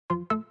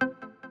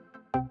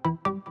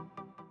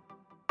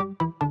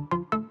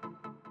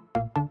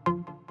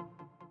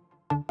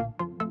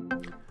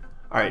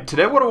Alright,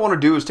 today what I want to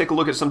do is take a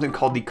look at something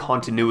called the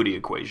continuity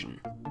equation.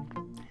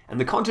 And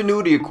the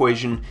continuity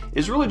equation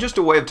is really just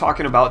a way of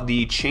talking about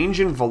the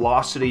change in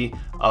velocity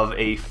of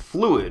a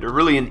fluid, or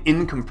really an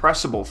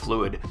incompressible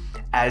fluid,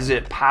 as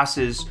it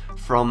passes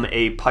from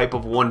a pipe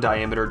of one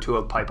diameter to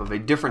a pipe of a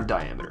different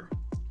diameter.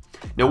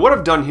 Now what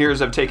I've done here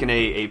is I've taken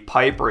a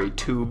pipe or a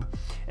tube,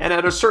 and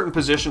at a certain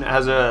position it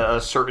has a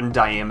certain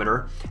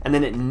diameter, and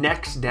then it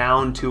necks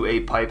down to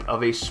a pipe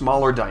of a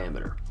smaller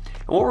diameter.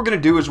 And what we're going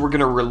to do is we're going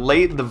to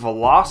relate the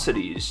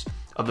velocities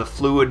of the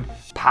fluid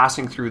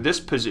passing through this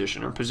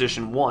position, or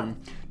position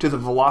 1, to the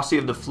velocity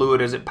of the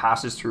fluid as it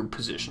passes through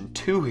position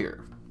 2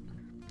 here.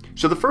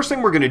 So the first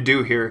thing we're going to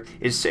do here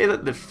is say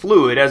that the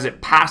fluid, as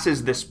it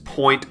passes this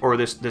point or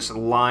this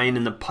line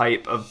in the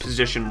pipe of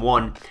position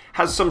 1,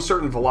 has some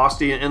certain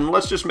velocity, and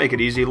let's just make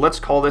it easy. Let's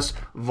call this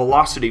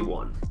velocity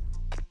 1.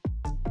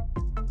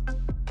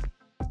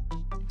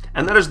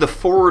 And that is the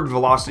forward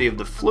velocity of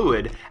the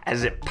fluid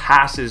as it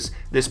passes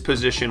this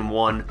position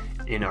 1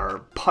 in our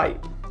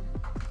pipe.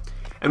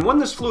 And when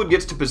this fluid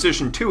gets to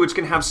position 2, it's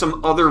going to have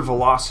some other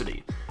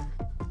velocity.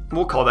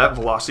 We'll call that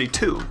velocity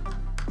 2.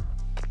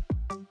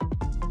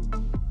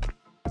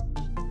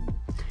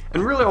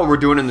 And really all we're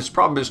doing in this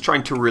problem is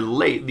trying to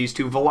relate these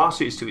two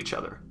velocities to each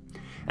other.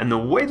 And the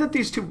way that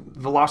these two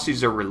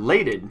velocities are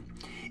related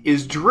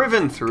is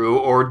driven through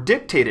or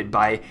dictated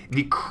by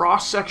the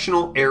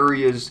cross-sectional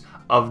areas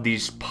of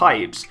these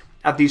pipes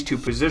at these two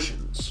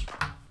positions.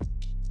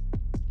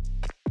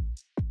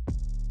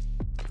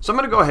 So I'm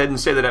going to go ahead and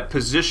say that at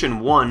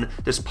position 1,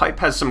 this pipe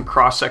has some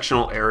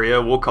cross-sectional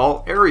area we'll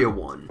call area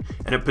 1.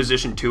 And at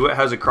position 2, it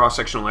has a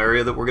cross-sectional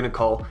area that we're going to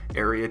call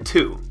area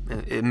 2.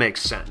 It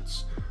makes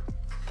sense.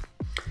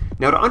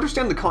 Now to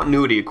understand the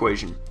continuity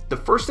equation, the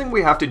first thing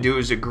we have to do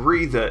is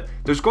agree that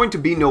there's going to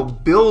be no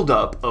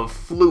buildup of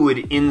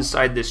fluid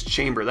inside this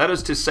chamber. That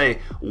is to say,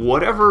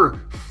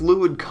 whatever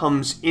fluid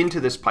comes into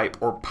this pipe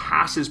or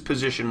passes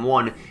position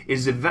 1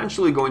 is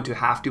eventually going to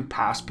have to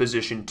pass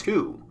position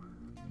 2.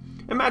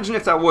 Imagine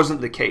if that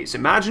wasn't the case.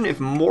 Imagine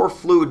if more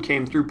fluid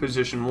came through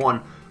position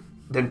 1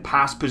 than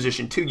past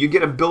position 2. You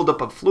get a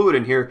buildup of fluid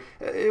in here,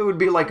 it would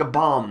be like a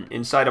bomb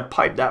inside a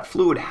pipe. That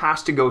fluid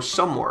has to go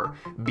somewhere,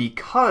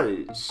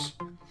 because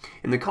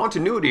in the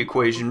continuity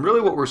equation,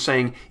 really what we're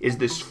saying is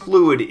this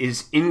fluid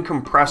is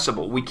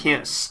incompressible. We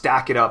can't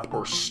stack it up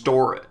or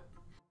store it.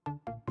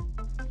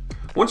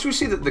 Once we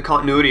see that the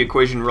continuity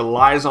equation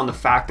relies on the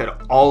fact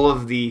that all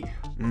of the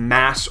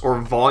mass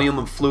or volume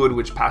of fluid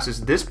which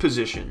passes this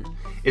position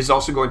is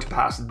also going to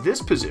pass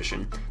this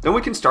position, then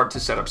we can start to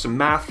set up some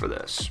math for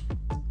this.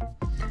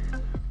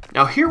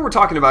 Now here we're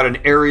talking about an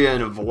area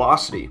and a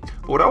velocity,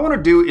 but what I want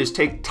to do is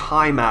take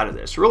time out of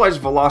this. Realize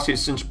velocity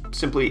is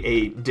simply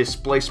a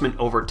displacement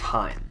over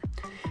time.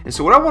 And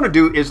so what I want to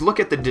do is look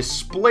at the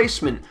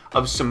displacement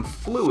of some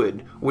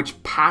fluid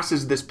which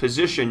passes this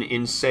position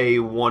in, say,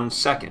 1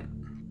 second.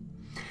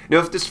 Now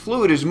if this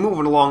fluid is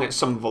moving along at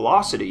some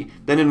velocity,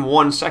 then in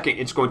 1 second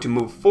it's going to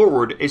move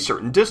forward a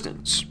certain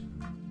distance.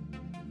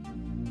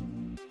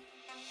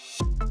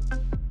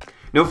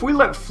 Now if we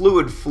let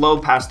fluid flow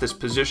past this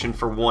position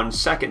for 1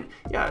 second,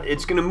 yeah,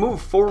 it's going to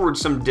move forward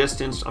some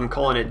distance. I'm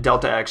calling it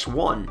delta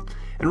x1.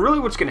 And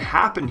really what's going to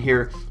happen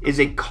here is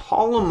a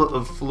column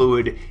of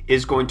fluid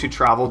is going to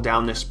travel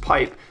down this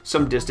pipe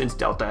some distance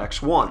delta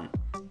x1.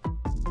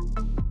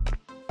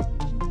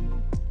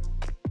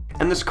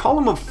 And this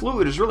column of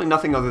fluid is really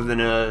nothing other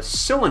than a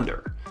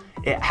cylinder.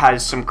 It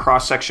has some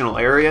cross-sectional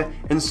area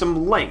and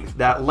some length.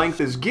 That length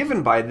is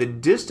given by the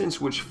distance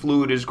which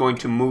fluid is going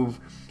to move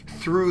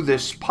through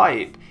this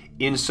pipe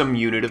in some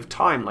unit of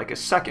time, like a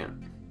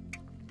second.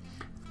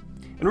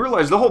 And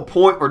realize the whole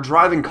point or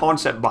driving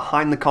concept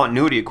behind the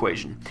continuity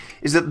equation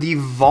is that the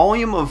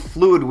volume of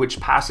fluid which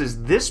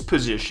passes this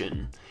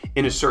position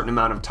in a certain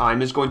amount of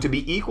time is going to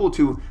be equal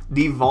to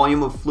the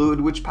volume of fluid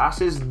which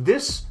passes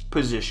this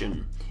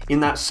position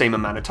in that same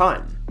amount of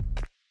time.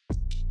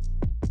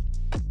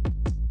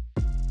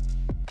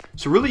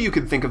 So really you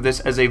could think of this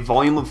as a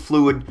volume of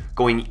fluid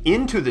going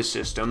into the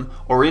system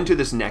or into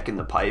this neck in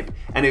the pipe,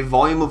 and a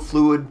volume of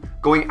fluid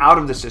going out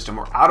of the system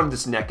or out of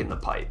this neck in the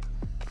pipe.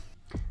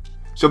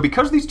 So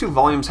because these two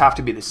volumes have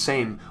to be the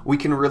same, we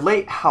can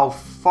relate how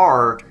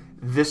far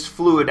this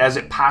fluid as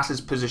it passes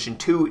position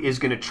 2 is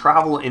going to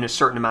travel in a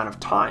certain amount of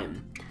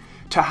time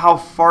to how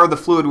far the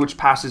fluid which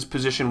passes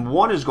position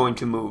 1 is going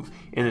to move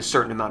in a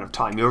certain amount of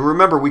time. You'll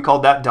remember we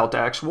called that delta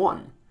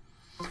x1.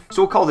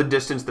 So we'll call the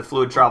distance the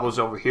fluid travels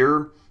over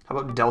here, how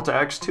about delta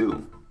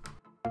x2?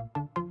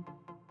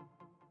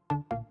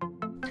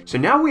 So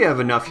now we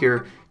have enough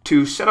here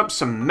to set up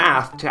some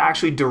math to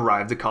actually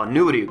derive the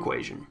continuity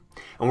equation.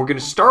 And we're going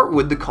to start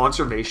with the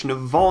conservation of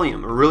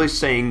volume. We're really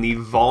saying the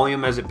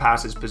volume as it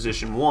passes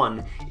position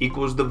 1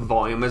 equals the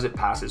volume as it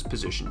passes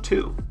position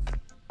 2.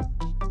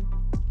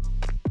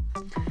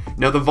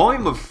 Now the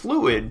volume of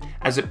fluid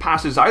as it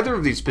passes either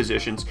of these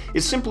positions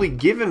is simply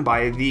given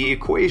by the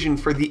equation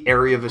for the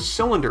area of a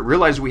cylinder.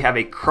 Realize we have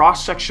a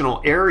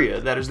cross-sectional area,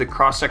 that is the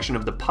cross-section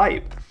of the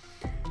pipe,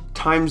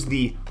 times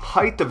the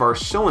height of our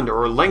cylinder,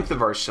 or length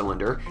of our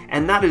cylinder,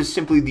 and that is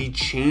simply the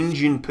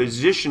change in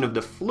position of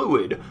the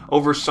fluid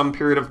over some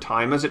period of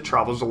time as it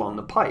travels along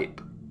the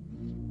pipe.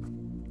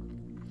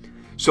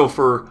 So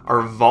for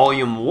our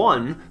volume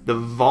 1, the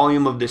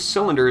volume of this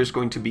cylinder is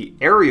going to be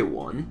area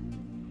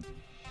 1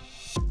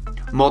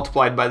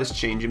 multiplied by this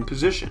change in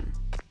position.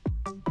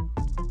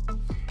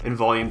 And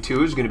volume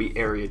 2 is going to be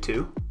area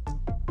 2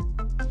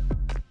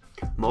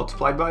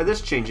 multiplied by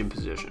this change in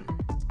position.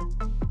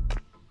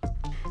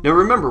 Now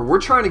remember,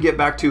 we're trying to get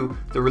back to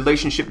the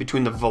relationship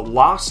between the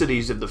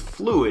velocities of the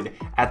fluid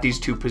at these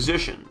two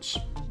positions.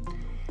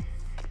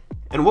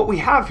 And what we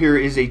have here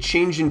is a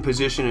change in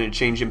position and a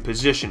change in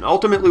position.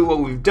 Ultimately, what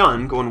we've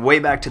done, going way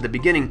back to the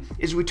beginning,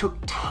 is we took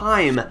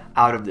time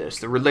out of this,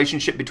 the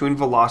relationship between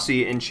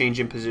velocity and change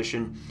in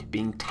position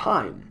being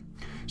time.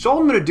 So all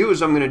I'm going to do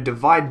is I'm going to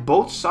divide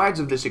both sides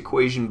of this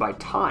equation by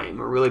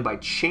time, or really by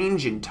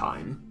change in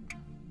time.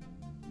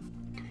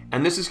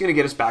 And this is going to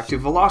get us back to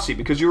velocity,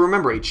 because you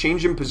remember, a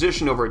change in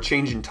position over a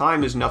change in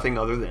time is nothing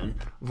other than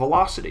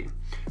velocity.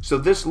 So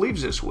this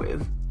leaves us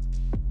with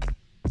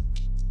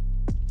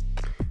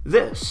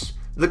this,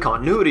 the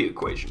continuity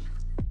equation.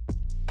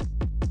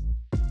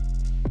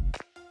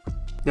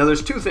 Now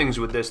there's two things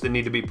with this that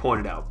need to be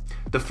pointed out.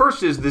 The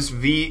first is this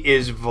V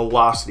is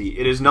velocity.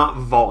 It is not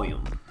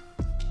volume.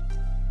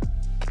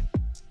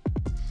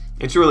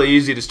 It's really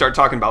easy to start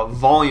talking about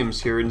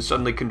volumes here and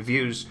suddenly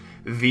confuse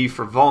V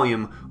for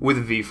volume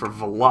with V for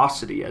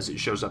velocity as it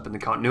shows up in the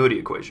continuity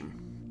equation.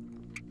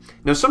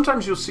 Now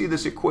sometimes you'll see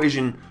this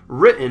equation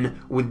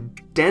written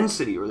with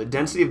density, or the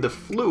density of the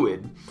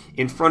fluid,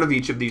 in front of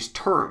each of these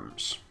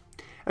terms.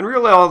 And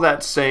really all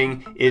that's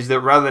saying is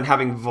that rather than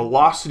having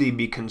velocity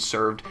be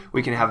conserved,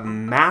 we can have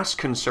mass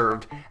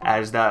conserved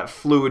as that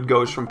fluid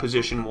goes from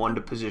position 1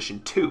 to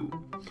position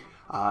 2.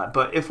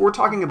 But if we're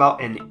talking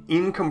about an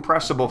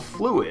incompressible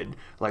fluid,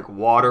 like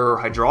water or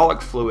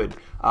hydraulic fluid,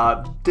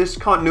 this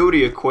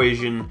continuity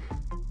equation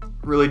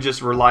really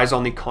just relies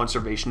on the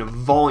conservation of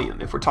volume.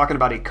 If we're talking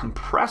about a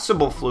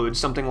compressible fluid,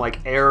 something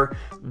like air,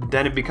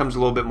 then it becomes a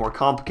little bit more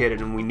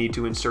complicated and we need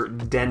to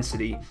insert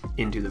density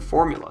into the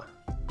formula.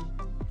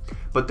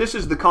 But this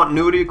is the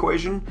continuity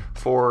equation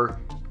for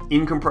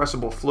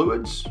incompressible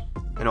fluids.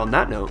 And on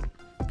that note,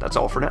 that's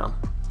all for now.